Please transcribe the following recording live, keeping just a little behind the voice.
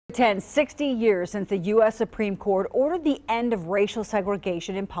60 years since the U.S. Supreme Court ordered the end of racial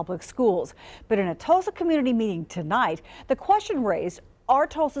segregation in public schools. But in a Tulsa community meeting tonight, the question raised, are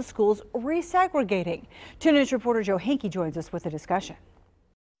Tulsa schools resegregating? 2 News reporter Henke joins us with the discussion.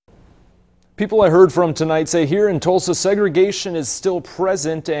 People I heard from tonight say here in Tulsa, segregation is still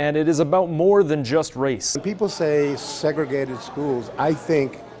present, and it is about more than just race. When people say segregated schools, I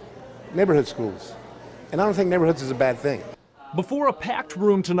think neighborhood schools. And I don't think neighborhoods is a bad thing. Before a packed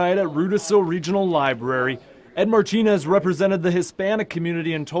room tonight at Rudisill Regional Library, Ed Martinez represented the Hispanic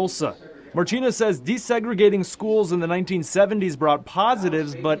community in Tulsa. Martinez says desegregating schools in the 1970s brought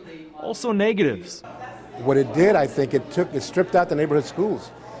positives, but also negatives. What it did, I think, it stripped out the neighborhood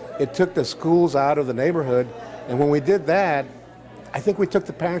schools. It took the schools out of the neighborhood, and when we did that, I think we took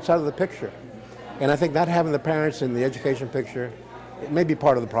the parents out of the picture. And I think not having the parents in the education picture, it may be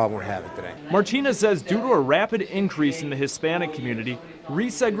part of the problem we're having today. Martinez says due to a rapid increase in the Hispanic community,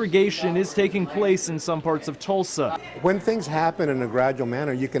 resegregation is taking place in some parts of Tulsa. When things happen in a gradual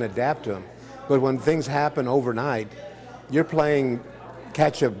manner, you can adapt to them. But when things happen overnight, you're playing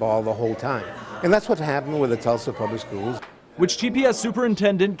catch-up ball the whole time. And that's what's happening with the Tulsa Public Schools, which TPS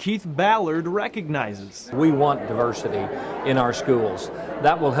Superintendent Keith Ballard recognizes. We want diversity in our schools.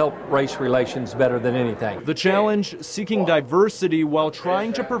 That will help race relations better than anything. The challenge, seeking diversity while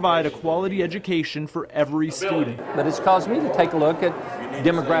trying to provide a quality education for every student. But it's caused me to take a look at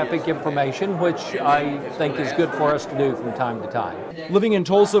demographic information, which I think is good for us to do from time to time. Living in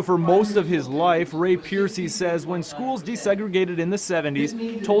Tulsa for most of his life, Ray Piercy says when schools desegregated in the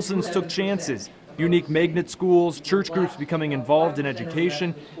 70s, Tulsans took chances. Unique magnet schools, church groups becoming involved in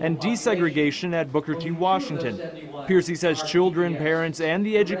education, and desegregation at Booker T. Washington. Piercy says children, parents, and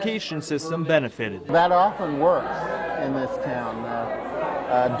the education system benefited. That often works in this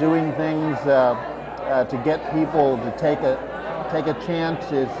town. Doing things to get people to take a chance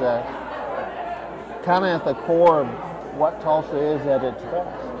is kind of at the core of what Tulsa is at its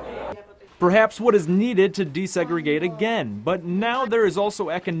best. Perhaps what is needed to desegregate again, but now there is also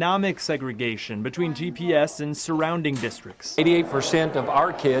economic segregation between TPS and surrounding districts. 88% of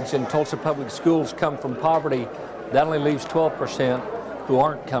our kids in Tulsa Public Schools come from poverty. That only leaves 12% who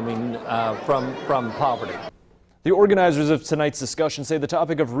aren't coming from poverty. The organizers of tonight's discussion say the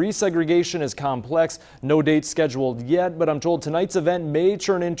topic of resegregation is complex. No date scheduled yet, but I'm told tonight's event may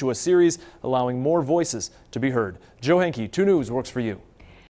turn into a series allowing more voices to be heard. Henke, 2 News works for you.